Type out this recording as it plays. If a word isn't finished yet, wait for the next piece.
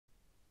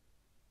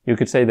You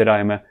could say that I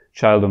am a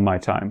child of my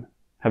time.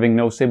 Having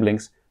no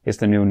siblings is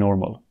the new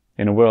normal,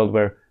 in a world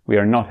where we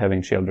are not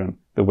having children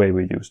the way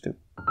we used to.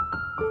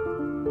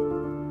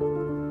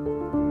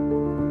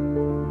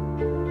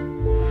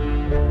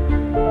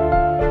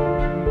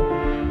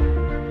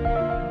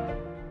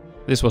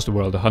 This was the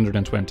world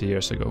 120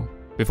 years ago,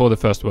 before the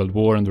First World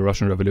War and the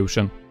Russian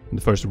Revolution, and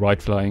the first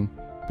white flying,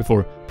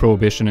 before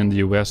prohibition in the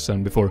US,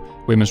 and before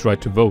women's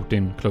right to vote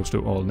in close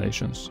to all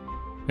nations.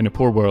 In a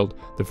poor world,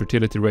 the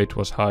fertility rate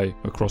was high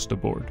across the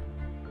board.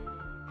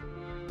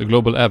 The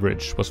global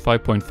average was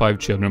 5.5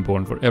 children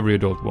born for every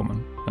adult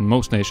woman, and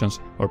most nations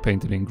are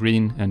painted in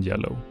green and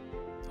yellow.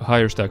 A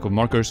higher stack of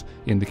markers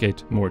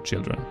indicate more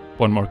children,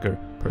 1 marker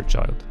per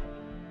child.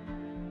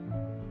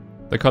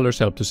 The colors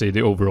help to see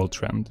the overall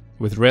trend,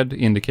 with red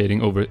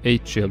indicating over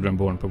 8 children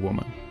born per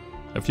woman.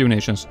 A few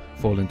nations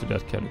fall into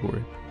that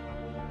category.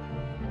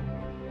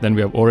 Then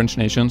we have orange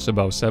nations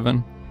above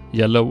 7,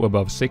 yellow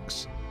above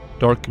 6,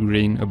 dark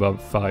green above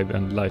 5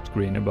 and light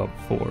green above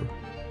 4.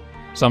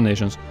 Some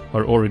nations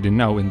are already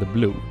now in the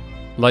blue.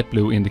 Light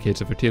blue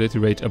indicates a fertility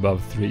rate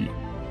above 3,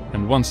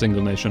 and one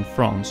single nation,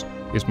 France,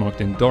 is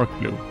marked in dark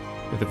blue,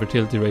 with a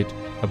fertility rate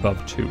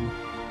above 2,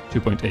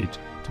 2.8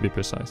 to be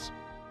precise.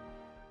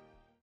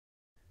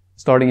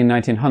 Starting in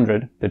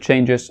 1900, the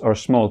changes are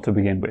small to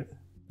begin with.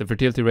 The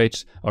fertility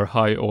rates are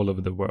high all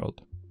over the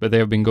world, but they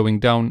have been going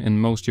down in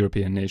most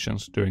European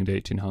nations during the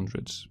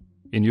 1800s.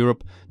 In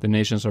Europe, the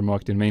nations are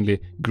marked in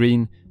mainly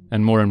green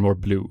and more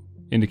blue,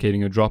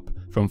 indicating a drop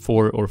from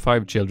 4 or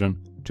 5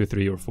 children to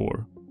 3 or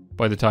 4,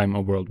 by the time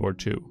of World War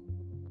II.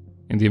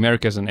 In the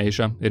Americas and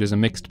Asia, it is a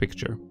mixed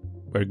picture,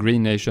 where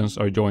green nations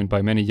are joined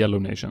by many yellow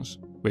nations,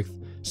 with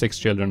 6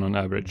 children on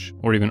average,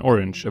 or even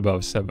orange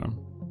above 7.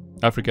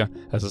 Africa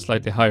has a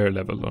slightly higher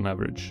level on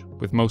average,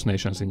 with most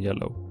nations in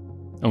yellow.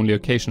 Only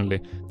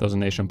occasionally does a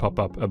nation pop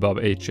up above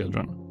 8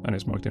 children and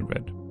is marked in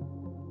red.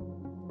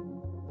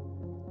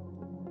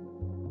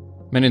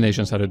 Many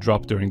nations had a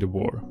drop during the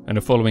war, and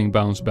a following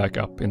bounce back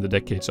up in the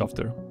decades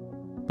after.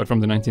 But from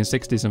the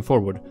 1960s and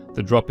forward,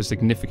 the drop is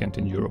significant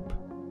in Europe.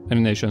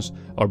 Many nations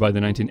are by the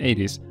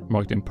 1980s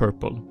marked in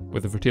purple,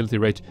 with a fertility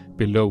rate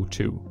below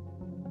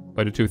 2.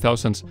 By the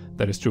 2000s,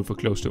 that is true for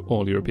close to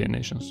all European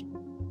nations.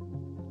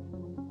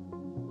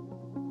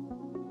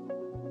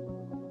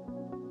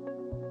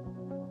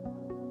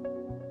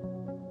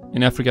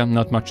 In Africa,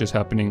 not much is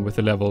happening with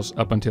the levels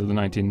up until the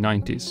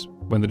 1990s,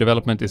 when the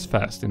development is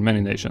fast in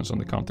many nations on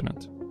the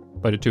continent.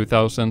 By the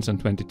 2000s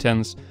and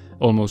 2010s,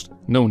 almost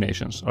no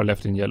nations are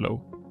left in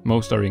yellow.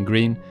 Most are in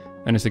green,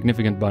 and a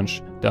significant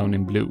bunch down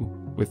in blue,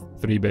 with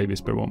 3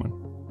 babies per woman.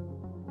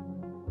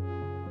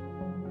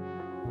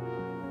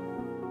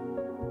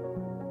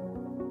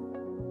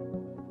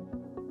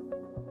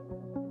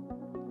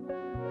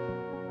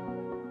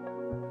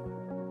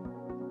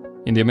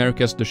 In the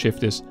Americas, the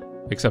shift is,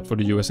 except for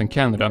the US and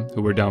Canada,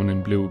 who were down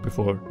in blue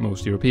before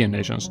most European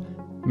nations,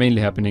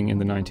 mainly happening in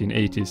the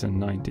 1980s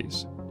and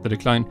 90s. The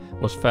decline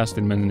was fast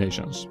in many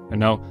nations, and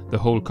now the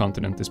whole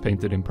continent is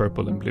painted in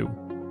purple and blue,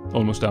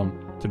 almost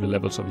down to the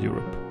levels of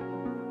Europe.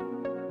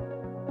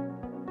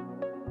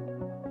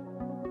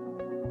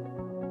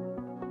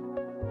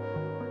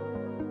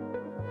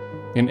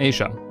 In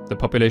Asia, the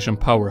population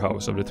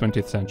powerhouse of the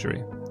 20th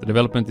century, the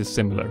development is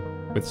similar,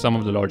 with some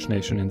of the large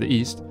nations in the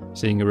east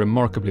seeing a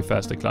remarkably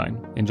fast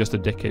decline in just a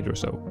decade or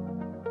so.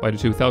 By the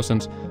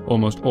 2000s,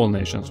 almost all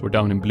nations were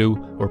down in blue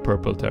or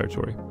purple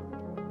territory.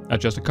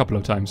 At just a couple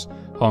of times,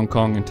 Hong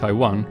Kong and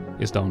Taiwan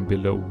is down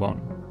below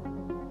 1.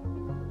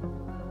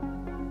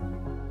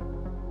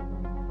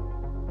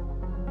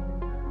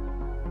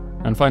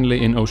 And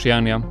finally, in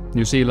Oceania,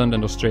 New Zealand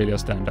and Australia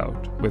stand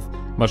out, with,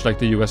 much like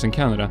the US and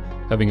Canada,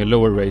 having a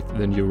lower rate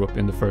than Europe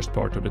in the first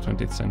part of the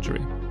 20th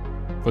century.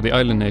 For the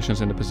island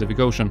nations in the Pacific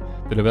Ocean,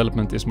 the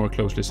development is more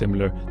closely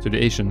similar to the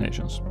Asian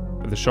nations,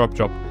 with a sharp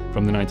drop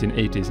from the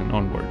 1980s and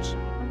onwards.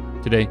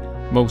 Today,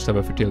 most have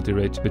a fertility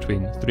rate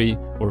between 3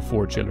 or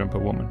 4 children per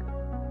woman.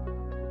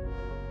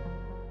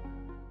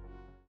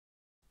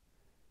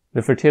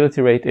 The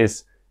fertility rate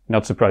is,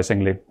 not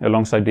surprisingly,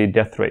 alongside the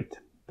death rate,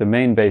 the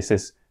main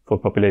basis for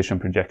population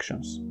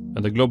projections.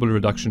 And the global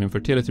reduction in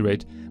fertility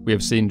rate we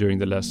have seen during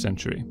the last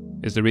century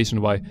is the reason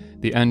why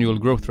the annual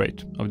growth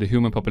rate of the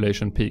human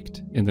population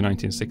peaked in the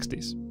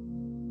 1960s.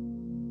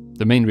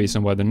 The main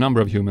reason why the number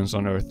of humans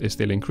on Earth is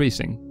still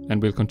increasing, and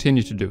will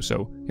continue to do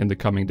so in the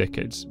coming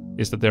decades,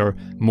 is that there are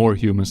more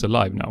humans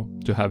alive now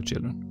to have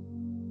children.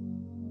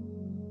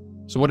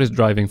 So what is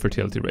driving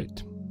fertility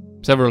rate?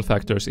 Several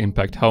factors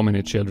impact how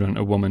many children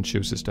a woman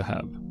chooses to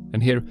have,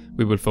 and here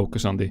we will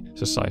focus on the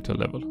societal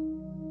level.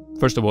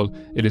 First of all,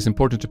 it is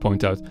important to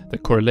point out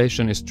that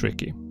correlation is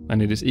tricky,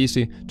 and it is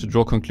easy to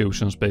draw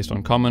conclusions based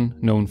on common,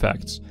 known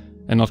facts,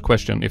 and not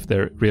question if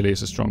there really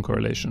is a strong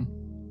correlation,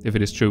 if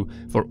it is true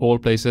for all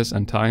places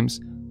and times,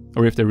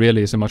 or if there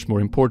really is a much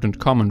more important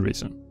common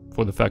reason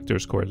for the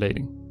factors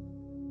correlating.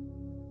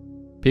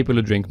 People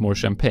who drink more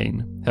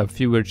champagne have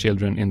fewer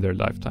children in their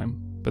lifetime,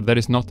 but that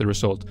is not the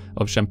result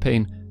of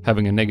champagne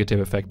having a negative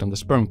effect on the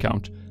sperm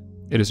count.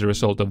 It is a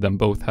result of them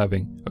both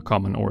having a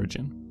common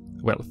origin.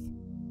 wealth.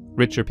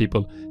 Richer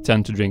people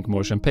tend to drink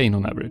more champagne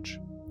on average,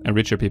 and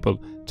richer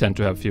people tend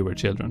to have fewer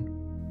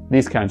children.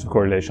 These kinds of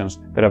correlations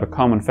that have a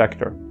common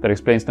factor that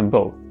explains them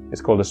both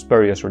is called a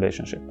spurious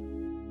relationship.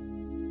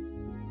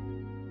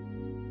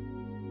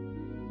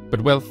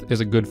 But wealth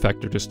is a good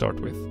factor to start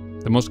with.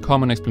 The most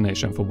common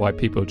explanation for why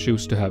people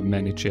choose to have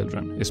many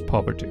children is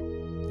poverty,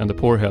 and the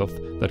poor health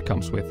that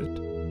comes with it.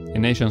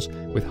 In nations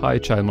with high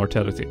child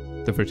mortality,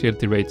 the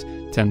fertility rates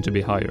tend to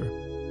be higher.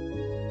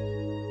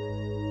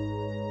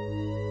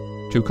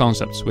 Two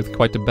concepts with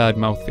quite a bad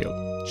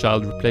mouthfeel,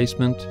 child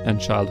replacement and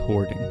child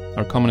hoarding,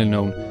 are commonly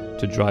known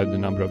to drive the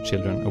number of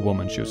children a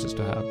woman chooses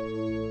to have.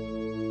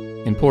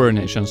 In poorer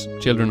nations,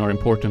 children are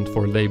important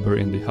for labor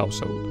in the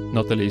household,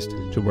 not the least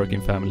to work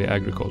in family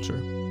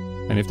agriculture.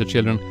 And if the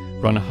children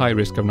run a high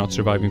risk of not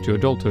surviving to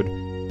adulthood,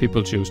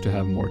 people choose to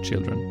have more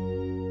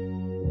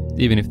children,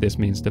 even if this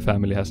means the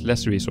family has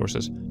less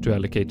resources to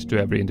allocate to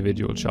every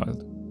individual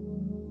child.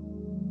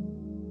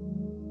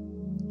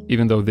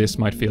 Even though this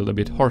might feel a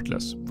bit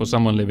heartless for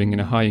someone living in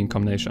a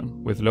high-income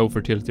nation with low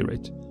fertility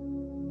rate,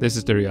 this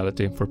is the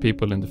reality for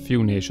people in the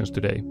few nations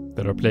today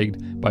that are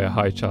plagued by a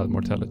high child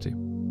mortality.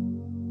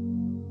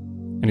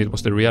 And it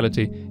was the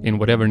reality in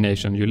whatever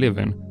nation you live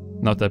in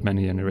not that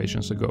many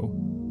generations ago.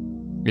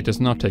 It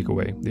does not take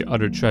away the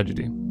utter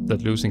tragedy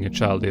that losing a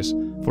child is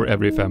for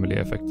every family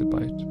affected by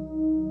it.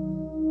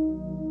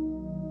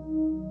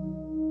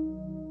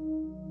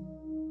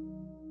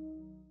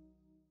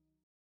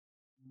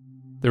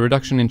 The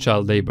reduction in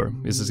child labor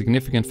is a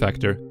significant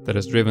factor that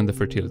has driven the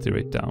fertility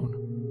rate down.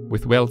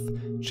 With wealth,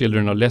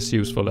 children are less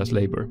useful as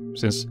labor,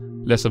 since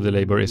less of the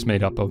labor is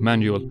made up of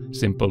manual,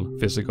 simple,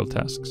 physical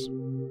tasks.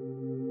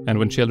 And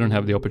when children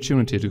have the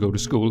opportunity to go to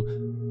school,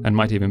 and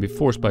might even be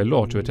forced by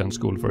law to attend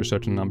school for a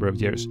certain number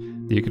of years,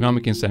 the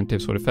economic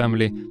incentives for the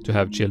family to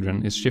have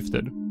children is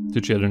shifted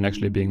to children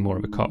actually being more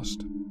of a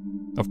cost.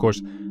 Of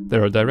course,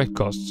 there are direct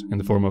costs in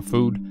the form of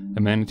food,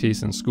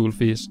 amenities and school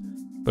fees,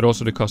 but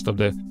also the cost of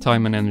the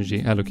time and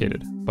energy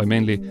allocated by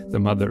mainly the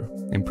mother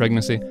in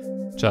pregnancy,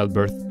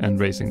 childbirth and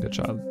raising the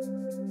child.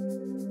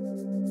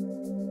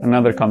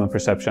 Another common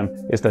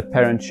perception is that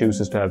parents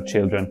chooses to have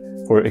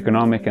children for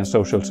economic and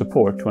social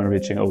support when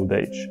reaching old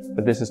age,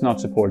 but this is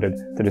not supported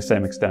to the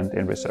same extent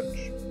in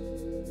research.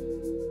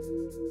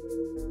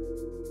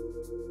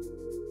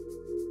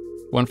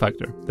 One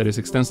factor that is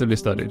extensively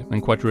studied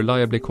and quite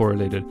reliably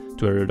correlated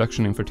to a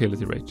reduction in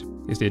fertility rate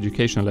is the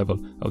educational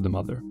level of the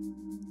mother.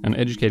 An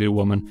educated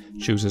woman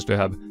chooses to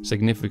have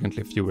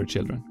significantly fewer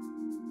children.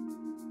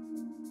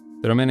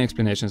 There are many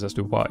explanations as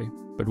to why,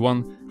 but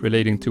one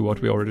relating to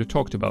what we already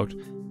talked about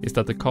is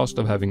that the cost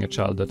of having a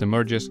child that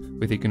emerges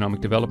with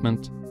economic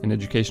development and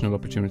educational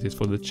opportunities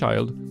for the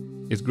child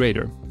is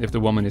greater if the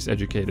woman is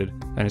educated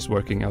and is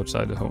working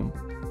outside the home.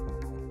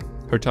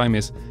 Her time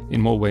is,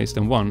 in more ways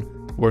than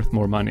one, worth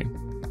more money,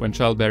 when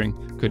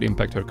childbearing could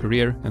impact her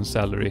career and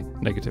salary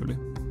negatively.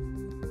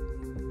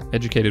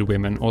 Educated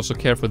women also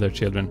care for their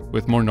children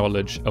with more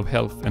knowledge of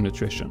health and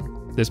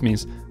nutrition. This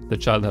means the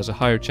child has a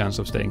higher chance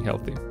of staying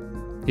healthy.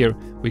 Here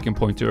we can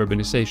point to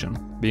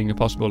urbanization being a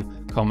possible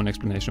common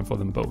explanation for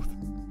them both.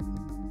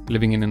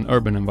 Living in an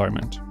urban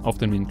environment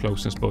often means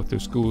closeness both to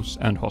schools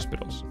and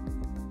hospitals.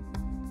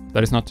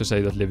 That is not to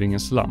say that living in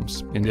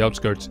slums in the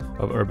outskirts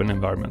of urban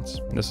environments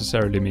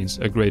necessarily means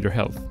a greater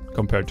health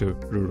compared to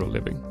rural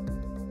living.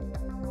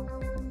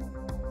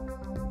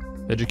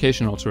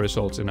 Education also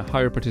results in a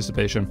higher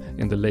participation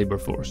in the labor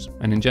force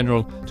and in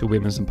general to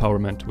women's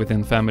empowerment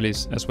within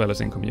families as well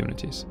as in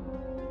communities.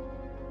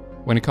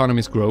 When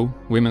economies grow,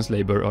 women's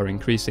labor are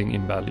increasing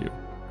in value,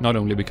 not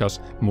only because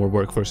more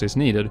workforce is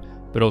needed,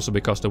 but also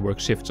because the work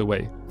shifts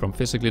away from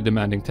physically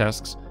demanding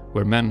tasks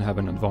where men have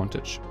an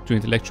advantage to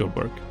intellectual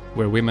work,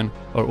 where women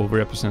are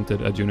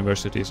overrepresented at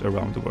universities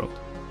around the world.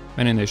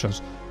 Many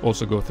nations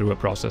also go through a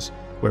process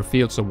where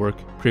fields of work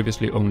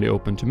previously only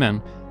open to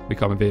men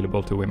become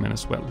available to women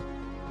as well.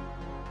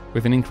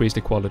 With an increased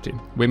equality,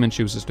 women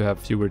chooses to have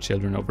fewer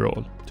children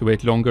overall, to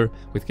wait longer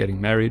with getting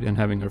married and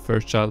having her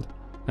first child,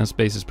 and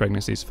spaces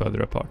pregnancies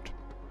further apart.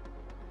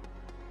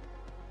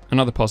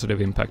 Another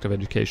positive impact of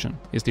education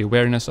is the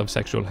awareness of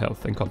sexual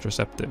health and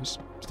contraceptives.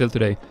 Still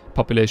today,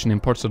 population in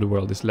parts of the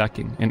world is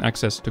lacking in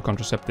access to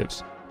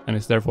contraceptives, and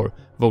is therefore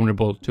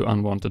vulnerable to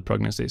unwanted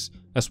pregnancies,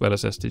 as well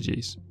as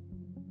STGs.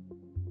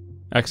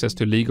 Access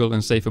to legal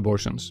and safe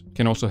abortions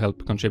can also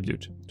help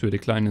contribute to a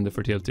decline in the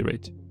fertility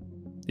rate,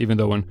 even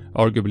though an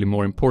arguably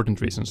more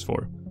important reason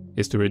for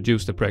is to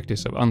reduce the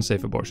practice of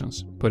unsafe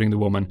abortions, putting the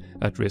woman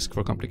at risk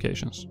for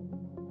complications.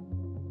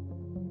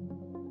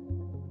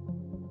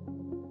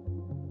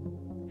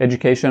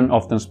 Education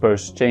often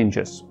spurs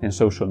changes in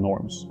social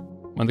norms.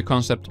 When the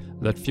concept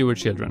that fewer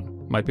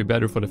children might be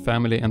better for the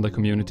family and the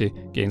community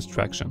gains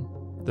traction,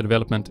 the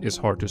development is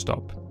hard to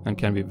stop and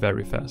can be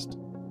very fast.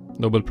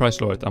 Nobel Prize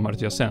laureate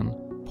Amartya Sen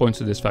points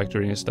to this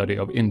factor in his study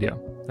of India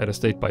at a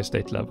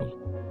state-by-state level.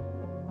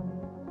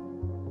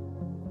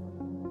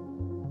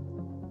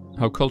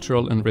 How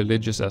cultural and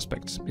religious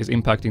aspects is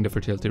impacting the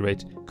fertility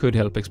rate could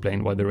help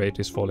explain why the rate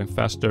is falling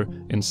faster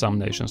in some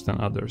nations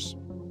than others.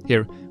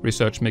 Here,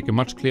 research make a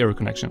much clearer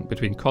connection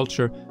between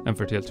culture and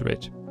fertility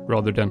rate,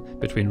 rather than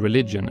between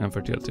religion and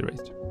fertility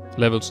rate.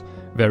 Levels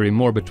vary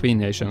more between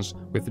nations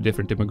with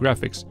different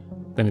demographics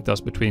than it does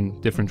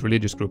between different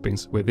religious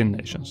groupings within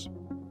nations.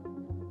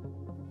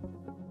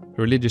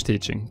 Religious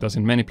teaching does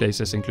in many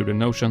places include a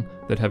notion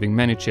that having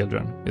many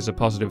children is a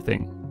positive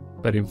thing,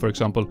 but in, for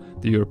example,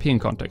 the European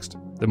context,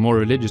 the more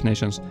religious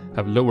nations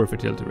have lower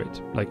fertility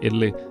rate, like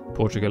Italy,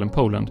 Portugal and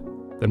Poland,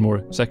 than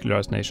more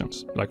secularized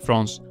nations, like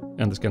France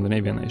and the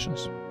Scandinavian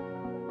nations.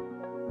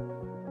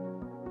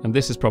 And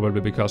this is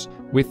probably because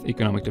with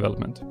economic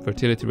development,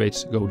 fertility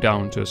rates go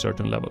down to a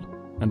certain level,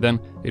 and then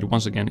it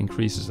once again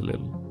increases a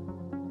little.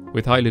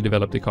 With highly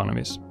developed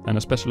economies and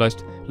a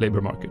specialized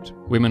labor market,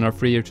 women are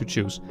freer to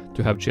choose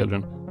to have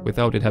children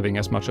without it having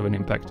as much of an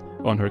impact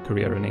on her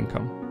career and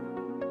income.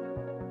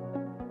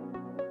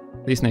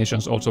 These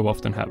nations also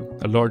often have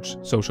a large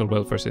social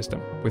welfare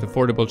system with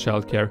affordable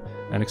childcare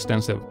and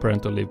extensive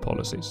parental leave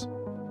policies.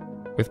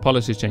 With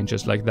policy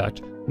changes like that,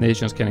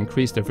 nations can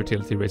increase their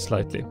fertility rate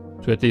slightly,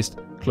 to at least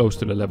close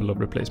to the level of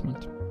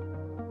replacement.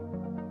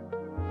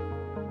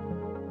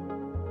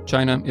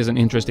 China is an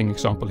interesting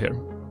example here,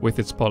 with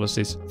its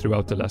policies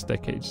throughout the last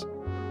decades.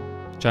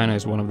 China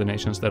is one of the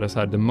nations that has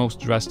had the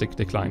most drastic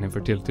decline in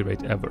fertility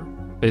rate ever,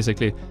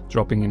 basically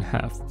dropping in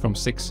half from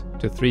 6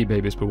 to 3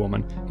 babies per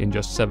woman in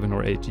just 7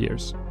 or 8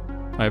 years.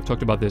 I have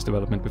talked about this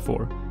development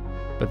before,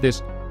 but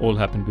this all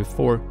happened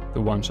before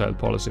the one-child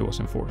policy was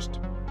enforced.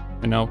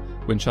 And now,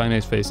 when China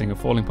is facing a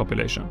falling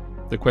population,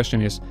 the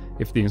question is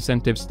if the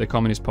incentives the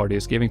Communist Party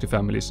is giving to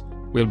families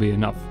will be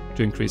enough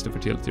to increase the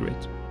fertility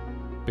rate.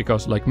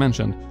 Because, like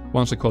mentioned,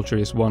 once a culture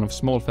is one of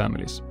small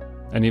families,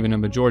 and even a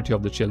majority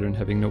of the children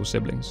having no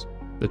siblings,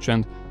 the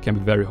trend can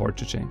be very hard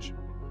to change.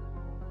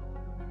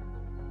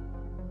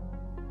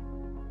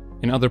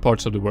 In other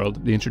parts of the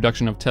world, the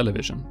introduction of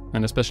television,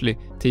 and especially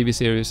TV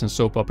series and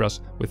soap operas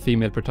with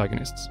female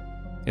protagonists.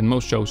 In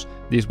most shows,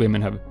 these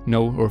women have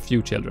no or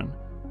few children,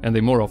 and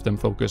they more often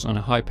focus on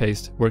a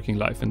high-paced working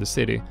life in the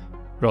city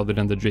rather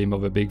than the dream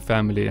of a big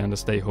family and a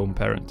stay-home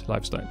parent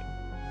lifestyle.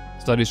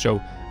 Studies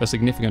show a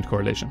significant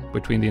correlation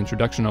between the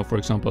introduction of, for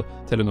example,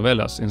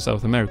 telenovelas in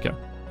South America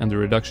and the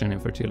reduction in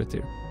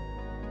fertility.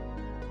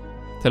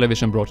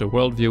 Television brought a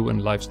worldview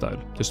and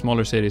lifestyle to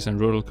smaller cities and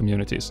rural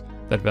communities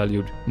that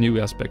valued new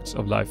aspects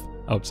of life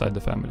outside the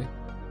family.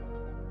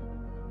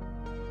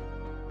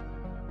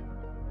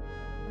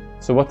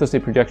 So what does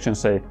the projection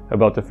say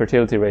about the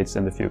fertility rates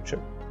in the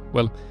future?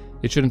 Well,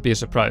 it shouldn't be a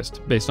surprise,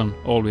 based on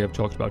all we have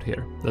talked about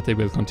here, that they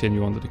will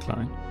continue on the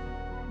decline.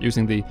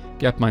 Using the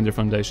Gapminder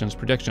Foundation's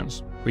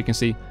projections, we can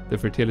see the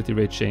fertility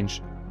rate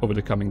change over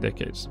the coming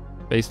decades,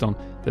 based on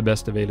the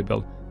best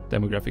available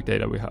demographic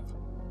data we have.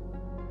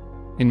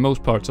 In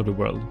most parts of the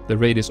world, the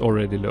rate is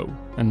already low,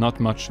 and not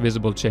much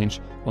visible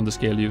change on the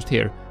scale used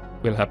here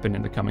will happen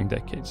in the coming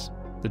decades.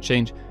 The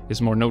change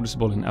is more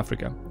noticeable in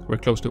Africa, where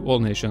close to all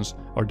nations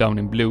are down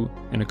in blue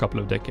in a couple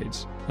of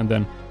decades, and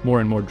then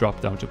more and more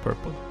drop down to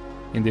purple.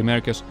 In the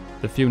Americas,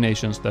 the few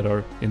nations that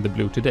are in the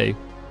blue today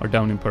are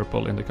down in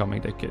purple in the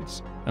coming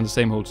decades, and the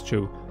same holds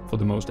true for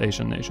the most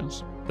Asian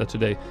nations, that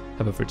today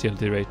have a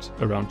fertility rate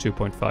around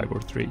 2.5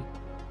 or 3.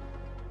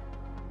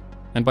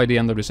 And by the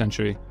end of the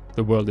century,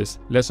 the world is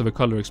less of a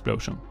color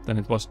explosion than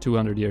it was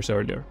 200 years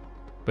earlier,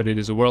 but it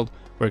is a world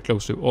where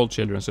close to all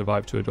children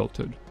survive to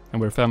adulthood, and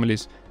where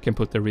families can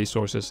put their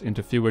resources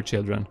into fewer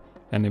children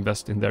and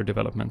invest in their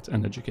development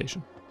and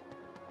education.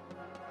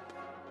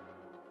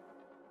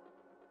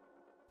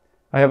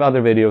 I have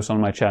other videos on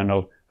my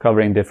channel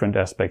covering different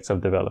aspects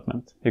of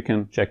development. You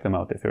can check them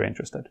out if you're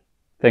interested.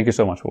 Thank you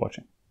so much for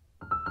watching.